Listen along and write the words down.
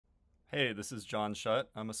Hey, this is John Shutt.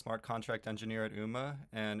 I'm a smart contract engineer at UMA,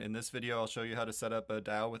 and in this video I'll show you how to set up a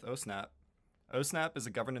DAO with oSnap. oSnap is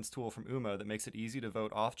a governance tool from UMA that makes it easy to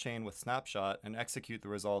vote off-chain with Snapshot and execute the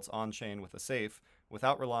results on-chain with a safe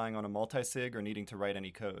without relying on a multi-sig or needing to write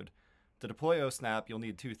any code. To deploy oSnap, you'll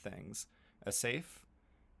need two things, a safe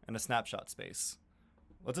and a snapshot space.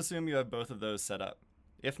 Let's assume you have both of those set up.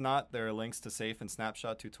 If not, there are links to safe and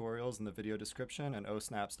snapshot tutorials in the video description and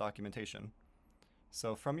oSnap's documentation.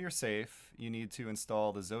 So from your safe, you need to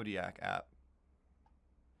install the Zodiac app.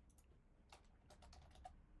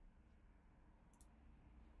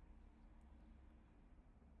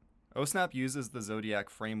 oSnap uses the Zodiac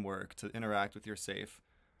framework to interact with your safe.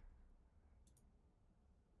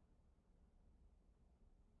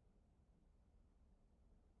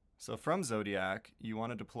 So from Zodiac, you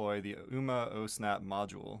want to deploy the UMA oSnap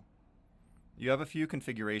module. You have a few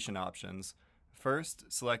configuration options. First,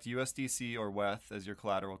 select USDC or WETH as your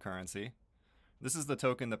collateral currency. This is the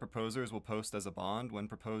token that proposers will post as a bond when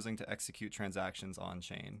proposing to execute transactions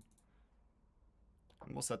on-chain.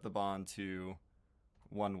 And we'll set the bond to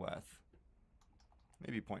 1 WETH,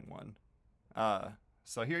 maybe 0.1.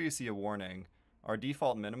 So here you see a warning. Our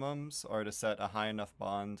default minimums are to set a high enough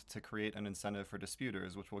bond to create an incentive for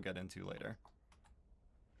disputers, which we'll get into later.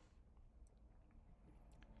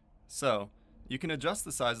 So, you can adjust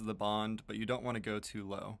the size of the bond, but you don't want to go too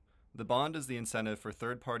low. The bond is the incentive for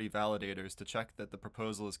third-party validators to check that the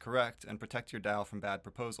proposal is correct and protect your DAO from bad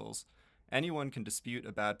proposals. Anyone can dispute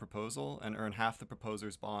a bad proposal and earn half the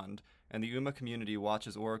proposer's bond, and the UMA community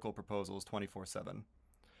watches Oracle proposals 24/7.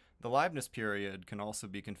 The liveness period can also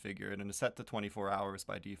be configured and is set to 24 hours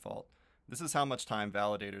by default. This is how much time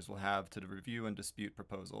validators will have to review and dispute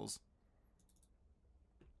proposals.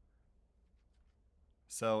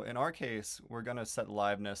 So in our case, we're going to set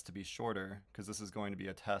liveness to be shorter because this is going to be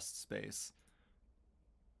a test space.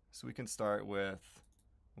 So we can start with,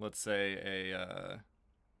 let's say, a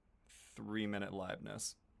 3-minute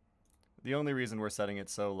liveness. The only reason we're setting it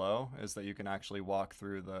so low is that you can actually walk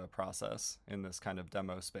through the process in this kind of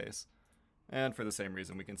demo space. And for the same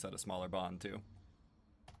reason, we can set a smaller bond too.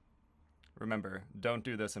 Remember, don't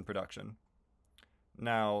do this in production.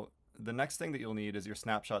 Now, the next thing that you'll need is your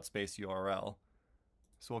snapshot space URL.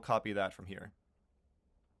 So we'll copy that from here.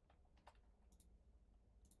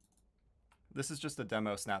 This is just a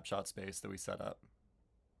demo snapshot space that we set up.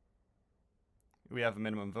 We have a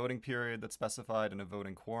minimum voting period that's specified and a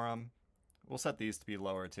voting quorum. We'll set these to be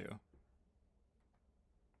lower too.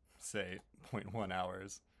 Say 0.1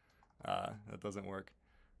 hours. That doesn't work.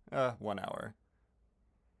 1 hour.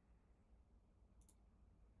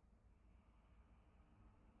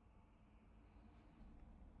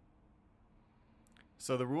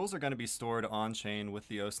 So the rules are going to be stored on-chain with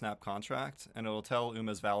the oSnap contract, and it will tell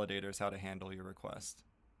UMA's validators how to handle your request.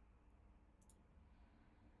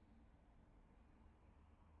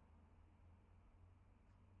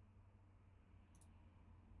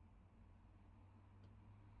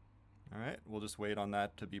 All right, we'll just wait on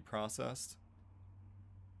that to be processed.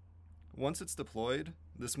 Once it's deployed,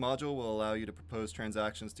 this module will allow you to propose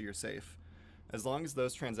transactions to your safe. As long as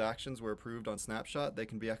those transactions were approved on Snapshot, they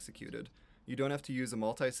can be executed. You don't have to use a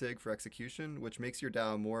multi-sig for execution, which makes your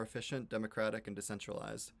DAO more efficient, democratic, and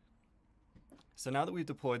decentralized. So now that we've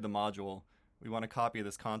deployed the module, we want to copy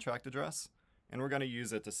this contract address, and we're going to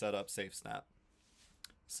use it to set up SafeSnap.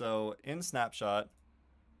 So in Snapshot,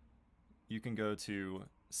 you can go to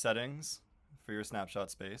Settings for your snapshot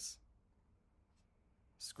space,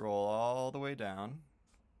 scroll all the way down,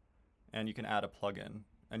 and you can add a plugin.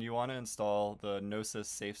 And you want to install the Gnosis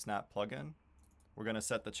SafeSnap plugin. We're going to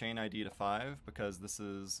set the chain ID to 5 because this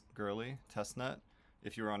is Gurley testnet.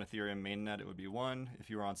 If you were on Ethereum mainnet, it would be 1. If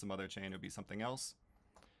you were on some other chain, it would be something else.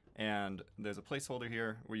 And there's a placeholder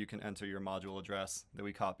here where you can enter your module address that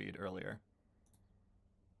we copied earlier.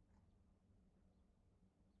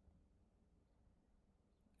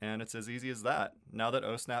 And it's as easy as that. Now that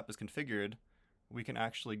oSnap is configured, we can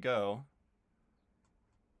actually go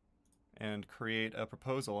and create a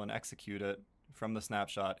proposal and execute it from the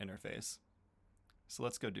snapshot interface. So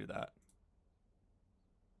let's go do that.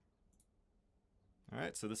 All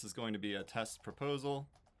right, so this is going to be a test proposal,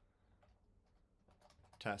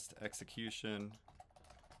 test execution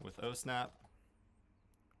with oSnap.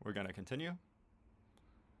 We're going to continue.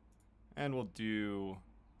 And we'll do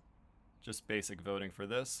just basic voting for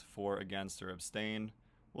this, for, against, or abstain.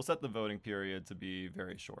 We'll set the voting period to be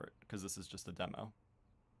very short because this is just a demo.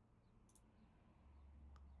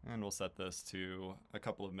 And we'll set this to a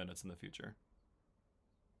couple of minutes in the future.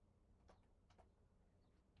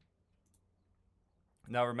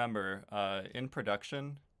 Now remember, in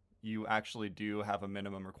production, you actually do have a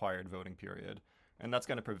minimum required voting period. And that's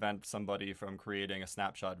going to prevent somebody from creating a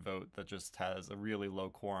snapshot vote that just has a really low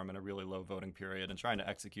quorum and a really low voting period and trying to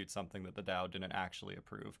execute something that the DAO didn't actually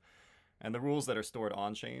approve. And the rules that are stored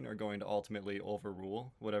on-chain are going to ultimately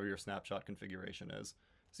overrule whatever your snapshot configuration is.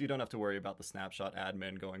 So you don't have to worry about the snapshot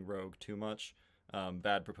admin going rogue too much.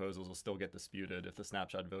 Bad proposals will still get disputed if the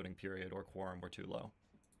snapshot voting period or quorum were too low.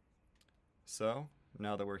 So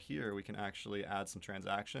now that we're here, we can actually add some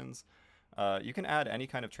transactions. You can add any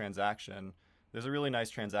kind of transaction. There's a really nice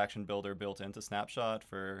transaction builder built into Snapshot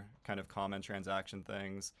for kind of common transaction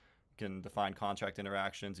things. You can define contract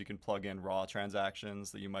interactions. You can plug in raw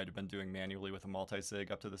transactions that you might have been doing manually with a multi-sig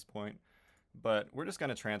up to this point. But we're just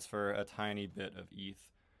going to transfer a tiny bit of ETH,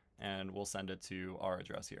 and we'll send it to our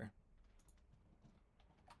address here.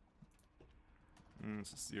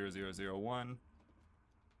 This is 0001.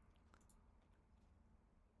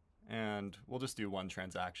 And we'll just do one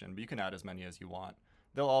transaction, but you can add as many as you want.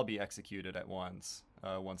 They'll all be executed at once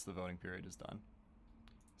once the voting period is done.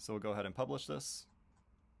 So we'll go ahead and publish this.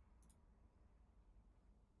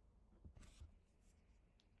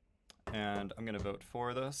 And I'm going to vote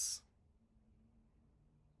for this.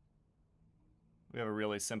 We have a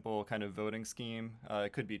really simple kind of voting scheme.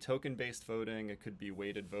 It could be token-based voting, it could be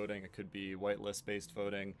weighted voting, it could be whitelist-based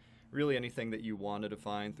voting. Really anything that you want to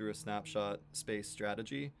define through a snapshot space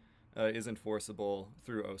strategy is enforceable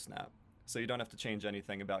through oSnap. So you don't have to change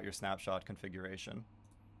anything about your snapshot configuration.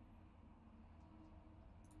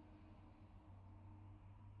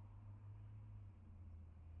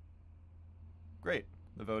 Great,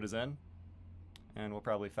 the vote is in. And we'll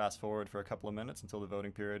probably fast forward for a couple of minutes until the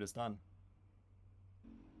voting period is done.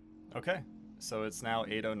 Okay, so it's now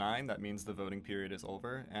 8:09. That means the voting period is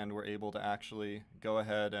over, and we're able to actually go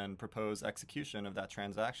ahead and propose execution of that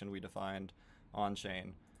transaction we defined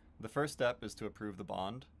on-chain. The first step is to approve the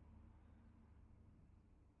bond.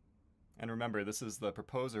 And remember, this is the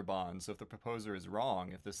proposer bond, so if the proposer is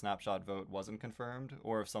wrong, if the snapshot vote wasn't confirmed,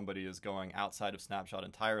 or if somebody is going outside of snapshot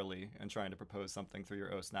entirely and trying to propose something through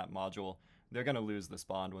your oSnap module, they're going to lose this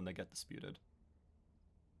bond when they get disputed.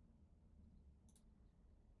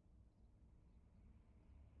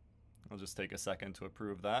 I'll just take a second to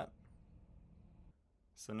approve that.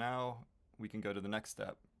 So now we can go to the next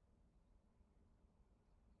step,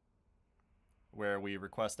 where we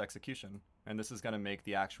request execution, and this is going to make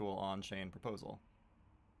the actual on-chain proposal.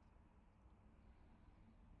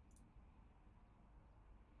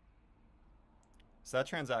 So that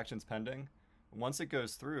transaction's pending. Once it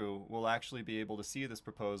goes through, we'll actually be able to see this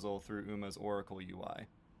proposal through UMA's Oracle UI.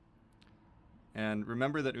 And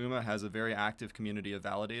remember that UMA has a very active community of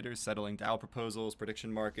validators settling DAO proposals,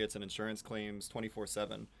 prediction markets, and insurance claims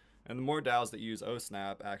 24/7. And the more DAOs that use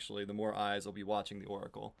oSnap, actually, the more eyes will be watching the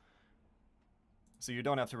Oracle. So you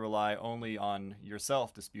don't have to rely only on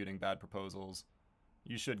yourself disputing bad proposals.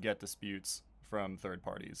 You should get disputes from third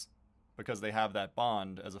parties because they have that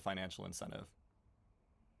bond as a financial incentive.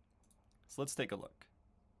 So let's take a look.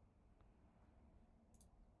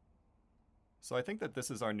 So I think that this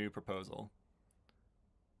is our new proposal.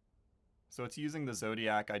 So it's using the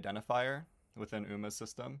Zodiac identifier within UMA's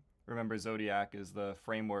system. Remember, Zodiac is the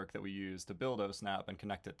framework that we use to build oSnap and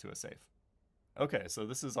connect it to a safe. Okay, so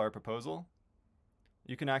this is our proposal.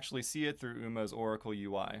 You can actually see it through UMA's Oracle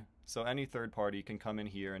UI. So any third party can come in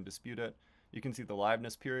here and dispute it. You can see the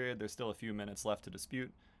liveness period. There's still a few minutes left to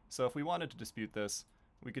dispute. So if we wanted to dispute this,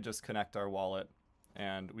 we could just connect our wallet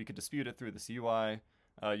and we could dispute it through this UI.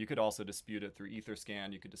 You could also dispute it through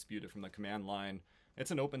Etherscan. You could dispute it from the command line.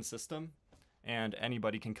 It's an open system, and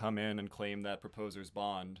anybody can come in and claim that proposer's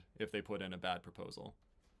bond if they put in a bad proposal.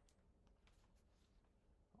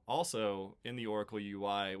 Also, in the Oracle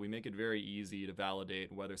UI, we make it very easy to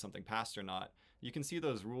validate whether something passed or not. You can see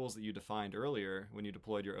those rules that you defined earlier when you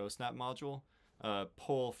deployed your oSnap module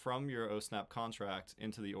pull from your oSnap contract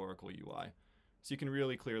into the Oracle UI. So you can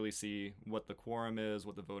really clearly see what the quorum is,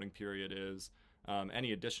 what the voting period is,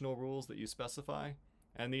 any additional rules that you specify.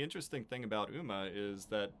 And the interesting thing about UMA is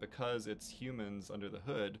that because it's humans under the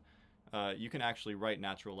hood, you can actually write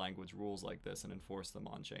natural language rules like this and enforce them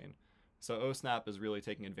on-chain. So oSnap is really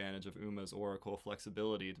taking advantage of UMA's Oracle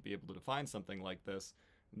flexibility to be able to define something like this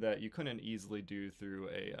that you couldn't easily do through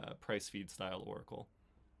a price feed style Oracle.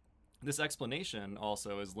 This explanation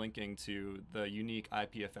also is linking to the unique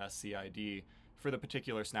IPFS CID for the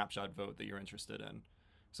particular snapshot vote that you're interested in.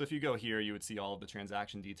 So if you go here, you would see all of the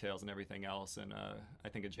transaction details and everything else in, I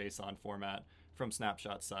think, a JSON format from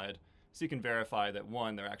Snapshot's side. So you can verify that,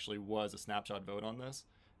 one, there actually was a snapshot vote on this,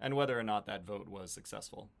 and whether or not that vote was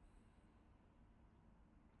successful.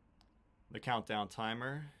 The countdown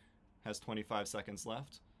timer has 25 seconds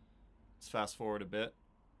left. Let's fast forward a bit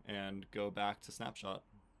and go back to Snapshot.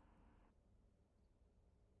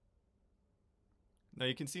 Now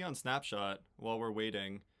you can see on Snapshot, while we're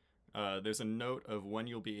waiting, there's a note of when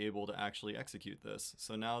you'll be able to actually execute this.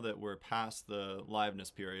 So now that we're past the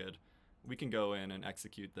liveness period, we can go in and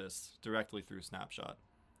execute this directly through Snapshot.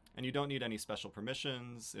 And you don't need any special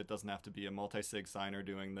permissions. It doesn't have to be a multi-sig signer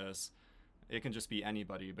doing this. It can just be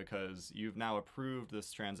anybody because you've now approved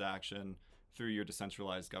this transaction through your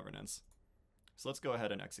decentralized governance. So let's go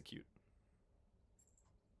ahead and execute.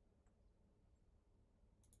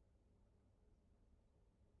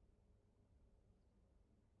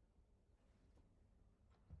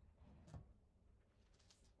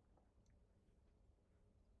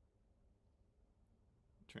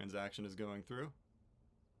 Transaction is going through.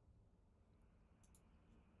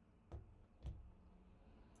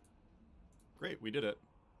 Great, we did it.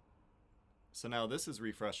 So now this is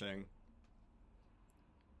refreshing,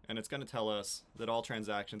 and it's going to tell us that all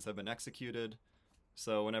transactions have been executed.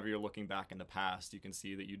 So whenever you're looking back in the past, you can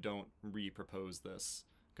see that you don't re-propose this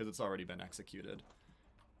because it's already been executed.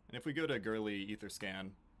 And if we go to Gurley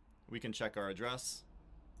Etherscan, we can check our address,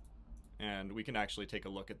 and we can actually take a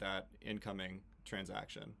look at that incoming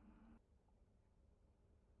transaction.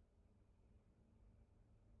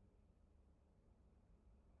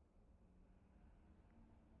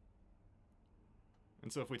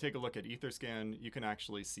 And so if we take a look at Etherscan, you can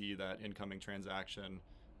actually see that incoming transaction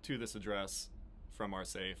to this address from our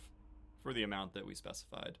safe for the amount that we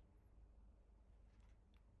specified.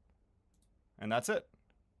 And that's it.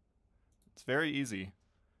 It's very easy.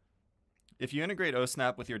 If you integrate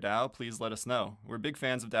oSnap with your DAO, please let us know. We're big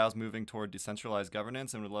fans of DAOs moving toward decentralized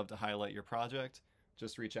governance and would love to highlight your project.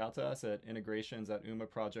 Just reach out to us at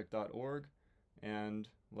integrations@umaproject.org and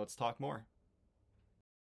let's talk more.